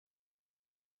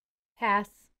Pass.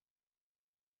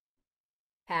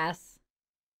 Pass.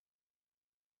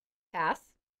 Pass.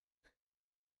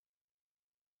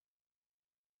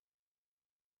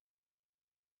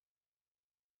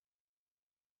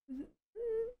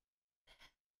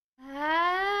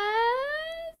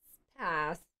 Pass.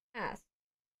 Pass. Pass.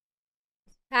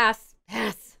 Pass.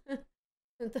 Pass.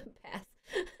 The pass.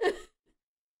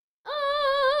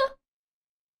 Ah.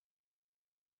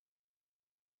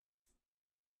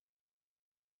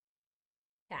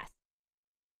 Pass.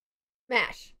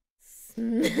 Smash.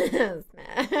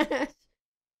 Smash.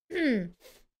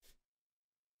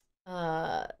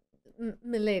 uh,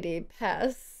 milady,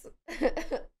 pass.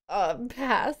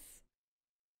 Pass.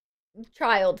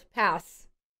 Child, pass.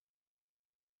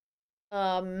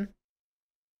 Um,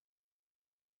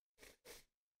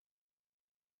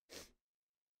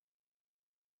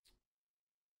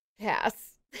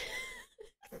 pass.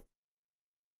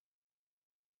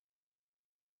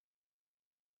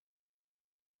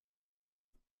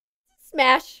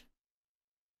 Smash.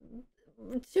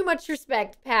 Too much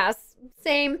respect. Pass.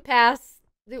 Same. Pass.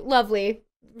 Lovely.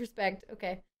 Respect.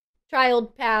 Okay.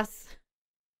 Child. Pass.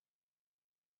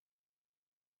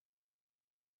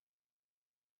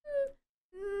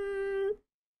 Mm,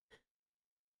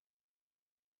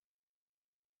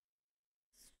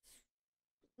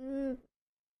 mm,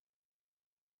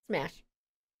 Smash.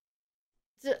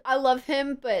 I love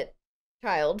him, but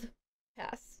child.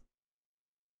 Pass.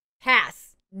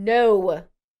 Pass. No.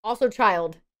 Also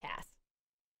child. Pass.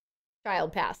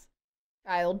 Child. Pass.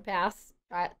 Child. Pass.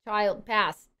 Child.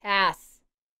 Pass. Pass.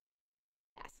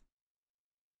 Pass.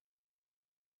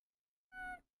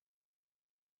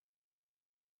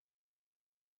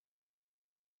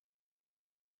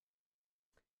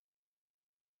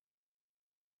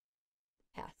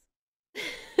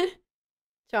 Pass.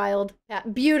 Child.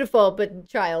 Beautiful, but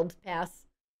child. Pass.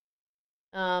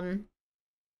 Um.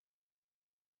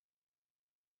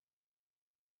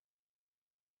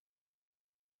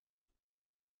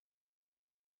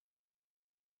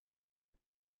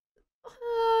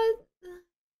 Uh,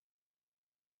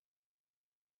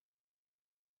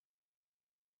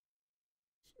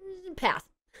 Pass.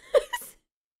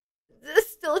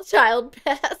 Still a child.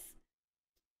 Pass.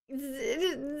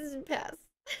 Pass.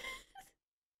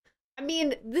 I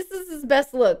mean, this is his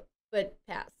best look, but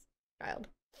pass. Child.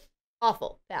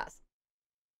 Awful. Pass.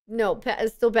 No,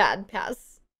 it's still bad.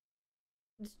 Pass.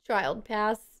 Child.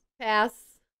 Pass.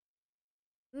 Pass.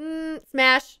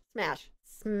 Smash. Smash.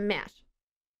 Smash.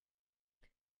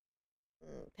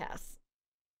 Pass.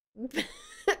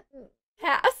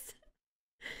 Pass.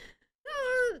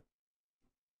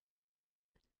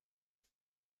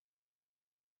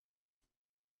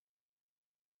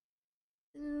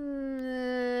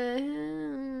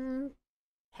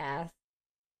 Pass.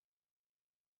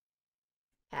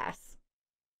 Pass.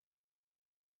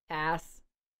 Pass.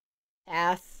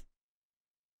 Pass.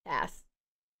 Pass.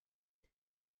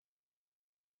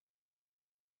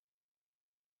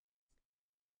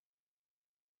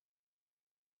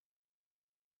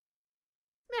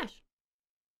 Smash.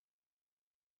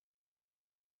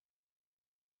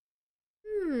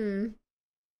 Hmm.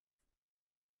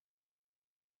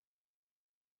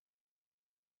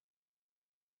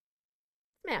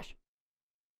 Smash.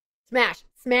 Smash.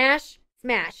 Smash.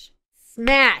 Smash.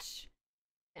 Smash.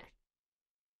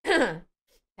 Smash.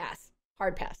 Pass.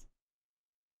 Hard pass.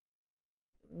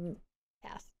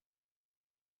 Pass.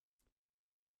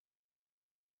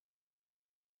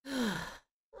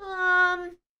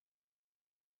 um.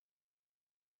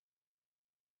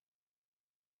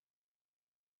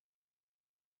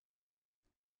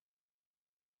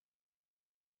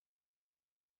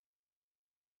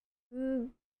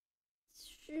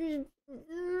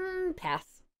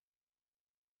 Pass.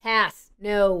 Pass.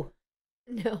 No.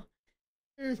 No.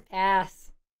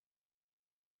 Pass.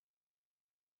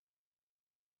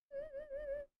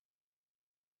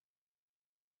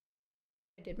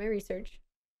 I did my research.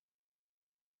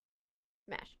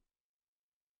 Smash.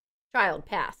 Child.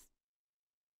 Pass.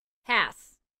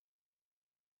 Pass.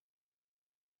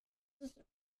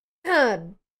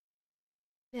 Pass.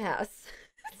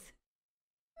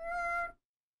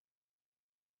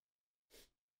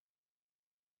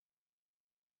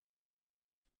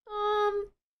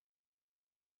 um.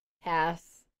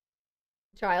 Pass.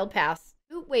 Child. Pass.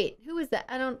 Who? Wait. Who is that?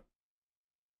 I don't.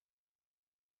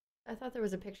 I thought there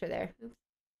was a picture there. Oops.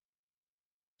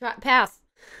 Pass.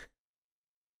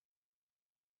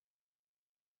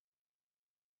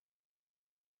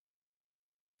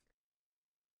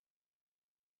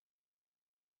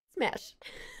 Smash.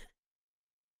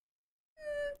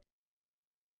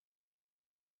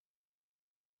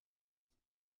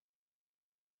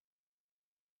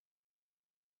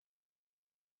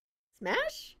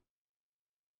 Smash?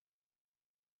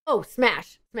 Oh,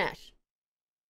 smash. Smash.